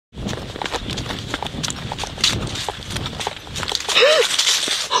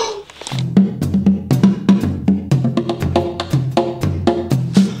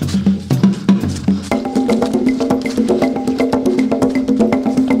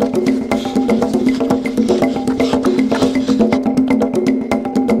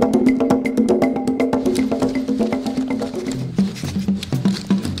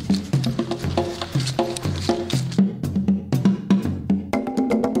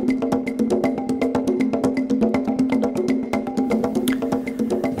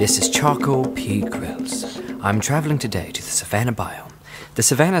This is Charcoal Pea Grills. I'm traveling today to the Savanna Biome. The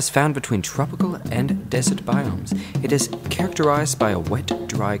savanna is found between tropical and desert biomes. It is characterized by a wet,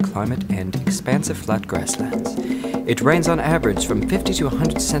 dry climate and expansive flat grasslands. It rains on average from 50 to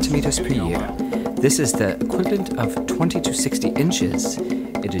 100 centimeters per year. This is the equivalent of 20 to 60 inches.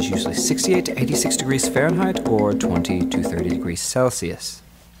 It is usually 68 to 86 degrees Fahrenheit or 20 to 30 degrees Celsius.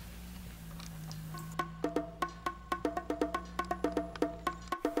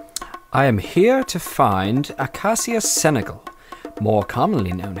 I am here to find Acacia senegal, more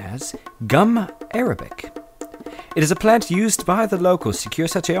commonly known as gum arabic. It is a plant used by the locals to cure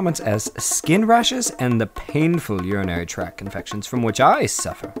such ailments as skin rashes and the painful urinary tract infections from which I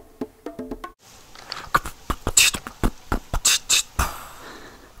suffer.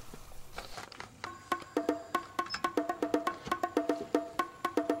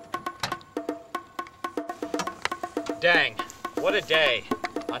 Dang, what a day.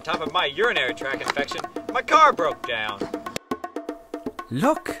 On top of my urinary tract infection, my car broke down.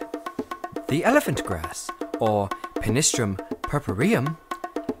 Look! The elephant grass, or Penistrum purpureum.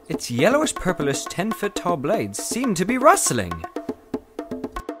 Its yellowish-purplish 10-foot tall blades seem to be rustling.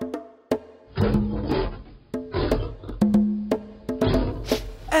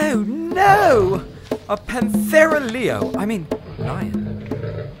 Oh no! A Panthera leo, lion.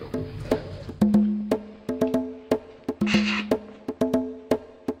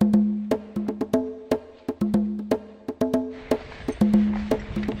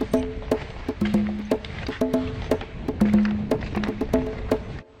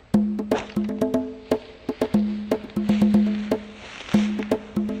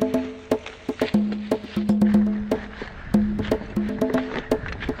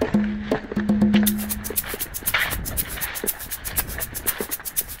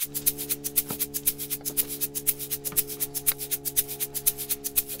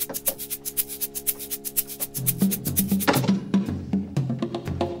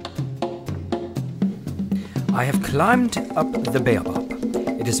 I have climbed up the baobab.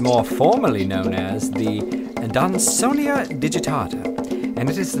 It is more formally known as the Dansonia digitata, and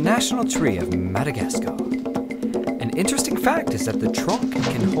it is the national tree of Madagascar. An interesting fact is that the trunk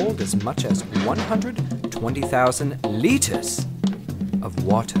can hold as much as 120,000 liters of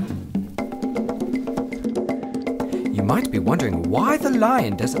water. You might be wondering why the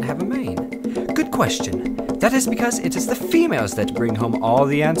lion doesn't have a mane. Good question. That is because it is the females that bring home all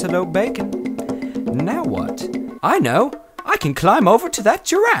the antelope bacon. Now what? I know! I can climb over to that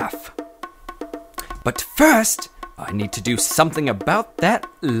giraffe! But first, I need to do something about that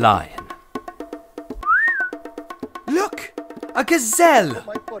lion. Look! A gazelle! Put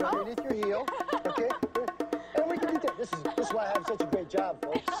my foot underneath your heel, okay? And we can do that. This is why I have such a great job,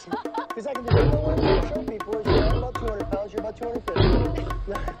 folks. Because I can do that. What I want to show people is I'm about 200 pounds, you're about 250.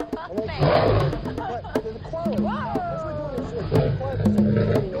 And then, but the quality, as we're doing this, the quality, is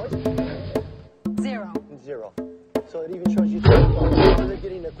there any noise? Zero. So it even shows you so they're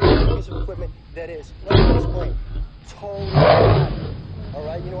getting a piece of equipment that is, let me explain, totally bad.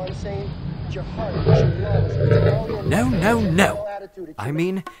 Alright, you know what I'm saying? It's your heart, it's your lungs, it's all your No. I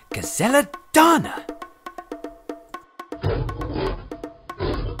mean Gazella Donna.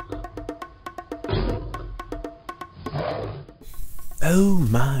 Oh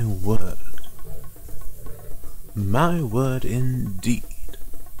my word. My word indeed.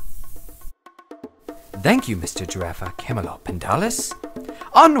 Thank you, Mr. Giraffa Camelopendalis.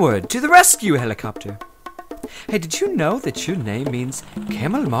 Onward to the rescue helicopter. Hey, did you know that your name means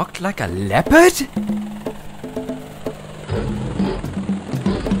camel marked like a leopard?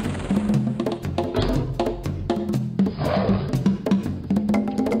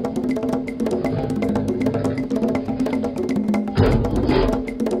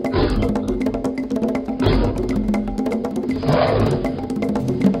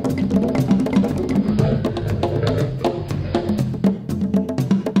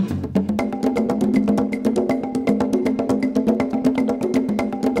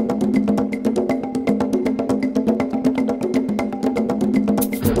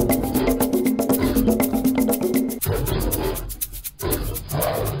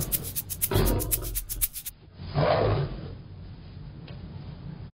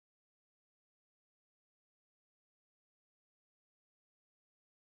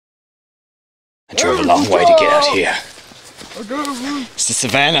 I drove a long way to get out here. It's the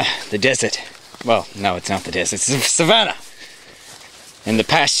savannah, the desert. Well, no, it's not the desert, it's the savannah. And the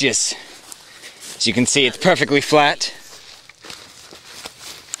pastures. As you can see, it's perfectly flat,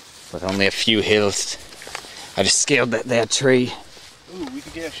 with only a few hills. I just scaled that there tree. Ooh, we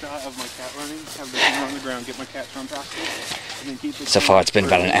could get a shot of my cat running, have the camera on the ground, get my cat run past it, and then keep it. So far it's been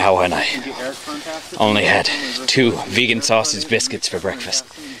about an hour and I and get Eric run past it. only had 2 vegan sausage biscuits for breakfast.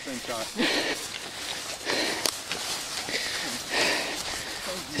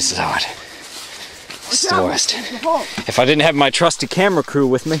 This is hard. This is the worst. If I didn't have my trusty camera crew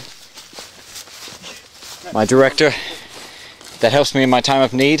with me, my director that helps me in my time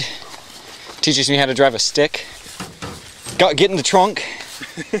of need, teaches me how to drive a stick. Get in the trunk.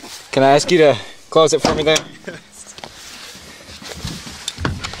 Can I ask you to close it for me there?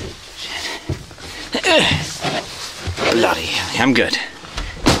 Bloody, I'm good.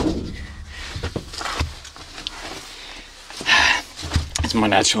 It's my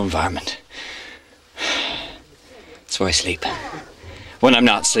natural environment. It's where I sleep. When I'm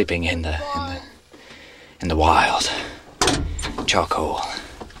not sleeping in the wild. Charcoal.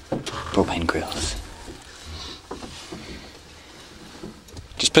 Propane grills.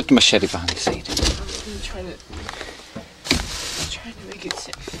 Just put the machete behind the seat. I'm trying to make it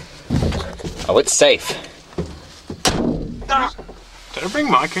safe. Oh, it's safe. Did I bring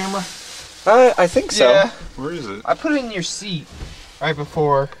my camera? I think so. Yeah. Where is it? I put it in your seat right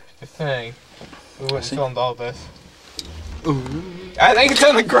before the thing. We wouldn't have filmed all this. I think it's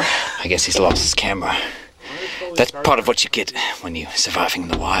on the ground. I guess he's lost his camera. That's part of what you get when you're surviving in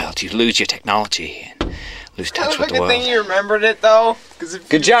the wild. You lose your technology and lose touch with the Good thing world. you remembered it though.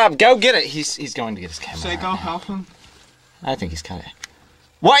 Good job, go get it. He's going to get his camera. Say right go now. help him. I think he's got it.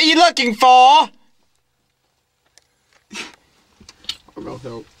 What are you looking for? I'll go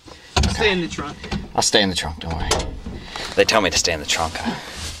help. Stay in the trunk. I'll stay in the trunk, don't worry. They tell me to stay in the trunk.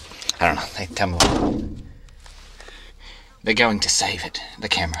 I don't know. They tell me what. They're going to save it, the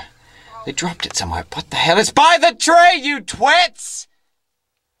camera. They dropped it somewhere. What the hell? It's by the tree, you twits!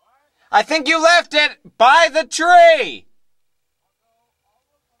 I think you left it by the tree!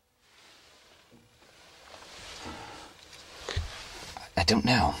 I don't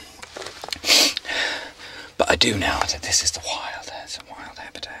know. But I do know that this is the wild. It's a wild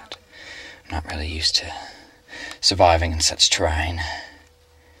habitat. I'm not really used to surviving in such terrain.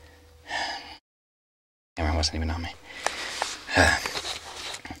 Camera wasn't even on me.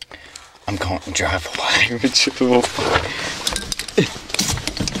 I'm going to drive away, Mitchell.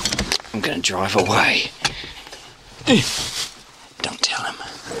 I'm going to drive away. Don't tell him.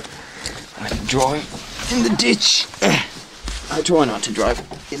 I'm going to drive in the ditch. I try not to drive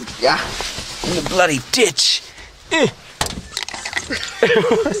in the bloody ditch.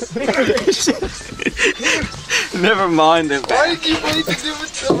 Never mind that. Why did you wait to do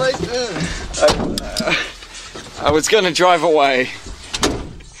it till right then? I was going to drive away.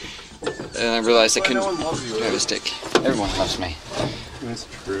 And I realized I couldn't No one loves you. drive a stick. Everyone loves me. That's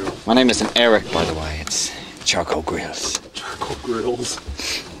true. My name isn't Eric, by the way. It's Charcoal Grills. Charcoal grills.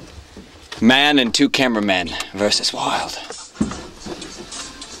 Man and 2 cameramen versus wild.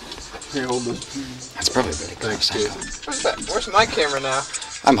 Here, hold this. That's probably really close. Thanks, kid. Where's my camera now?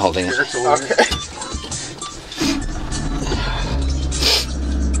 I'm holding it. Eric's over here. Okay.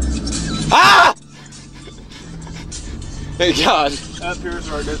 Ah! Thank God. Up here's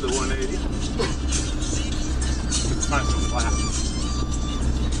where I did the 180. It's nice and flat.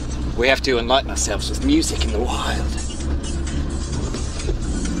 We have to enlighten ourselves with music in the wild.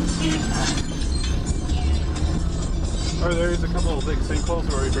 Oh, there's a couple of big sinkholes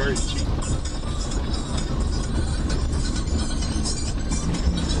where we buried sheep.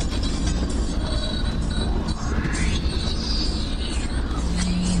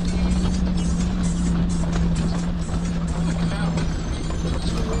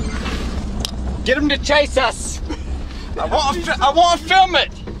 Get him to chase us! I want to film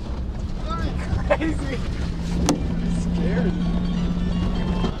it! Crazy. Scared.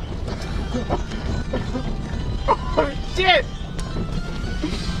 Oh shit!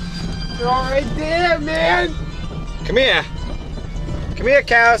 They're all right there, man. Come here. Come here,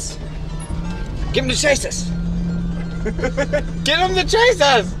 cows. Get him to chase us. Get him to chase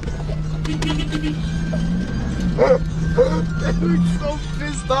us! They look so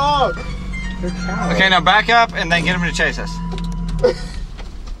pissed off. Okay, now back up and then get him to chase us.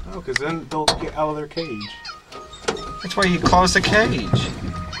 Oh, because then they'll get out of their cage. That's why you close the cage.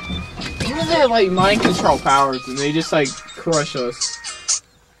 What if they have like mind control powers and they just like crush us?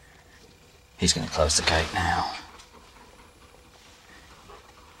 He's gonna close the gate now.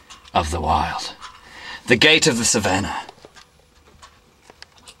 Of the wild. The gate of the savannah.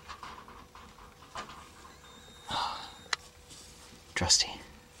 Trusty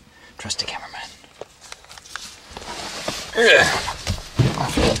cameraman.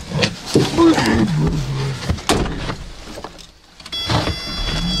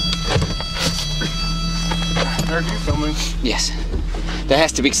 Are you filming? Yes. There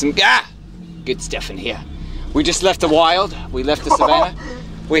has to be some good stuff in here. We just left the wild. We left the savannah.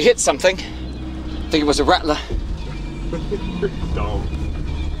 We hit something. I think it was a rattler. Dumb.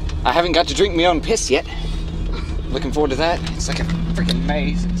 I haven't got to drink my own piss yet. Looking forward to that. It's like a freaking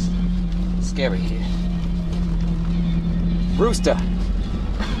maze. It's scary here. Rooster.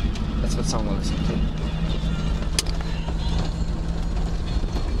 That's what song we're listening to.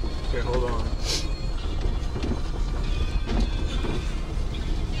 Okay, hold on.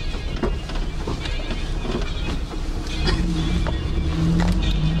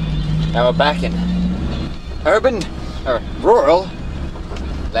 Now we're back in urban, or rural,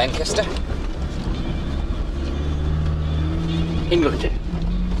 Lancaster, England.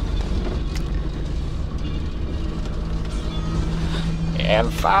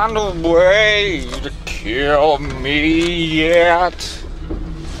 And find a way to kill me yet.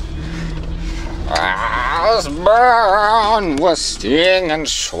 I was born with sting and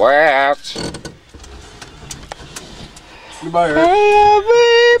sweat. Goodbye,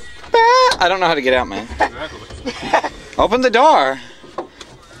 Eric. I don't know how to get out, man. Exactly. Open the door.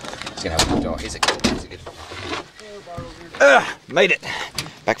 He's gonna open the door. He's a good. Made it.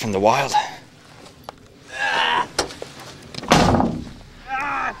 Back from the wild. There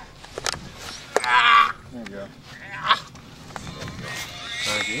you go.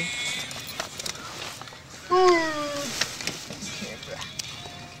 Thank you.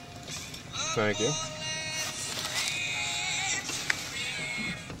 Thank you.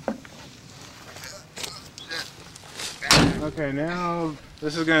 Okay, now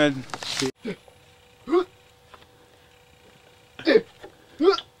this is gonna be.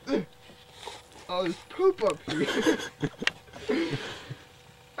 Oh, there's poop up here.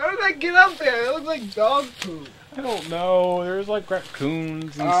 How did that get up there? It looks like dog poop. I don't know. There's like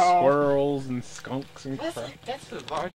raccoons and squirrels and skunks and crap. That's the large.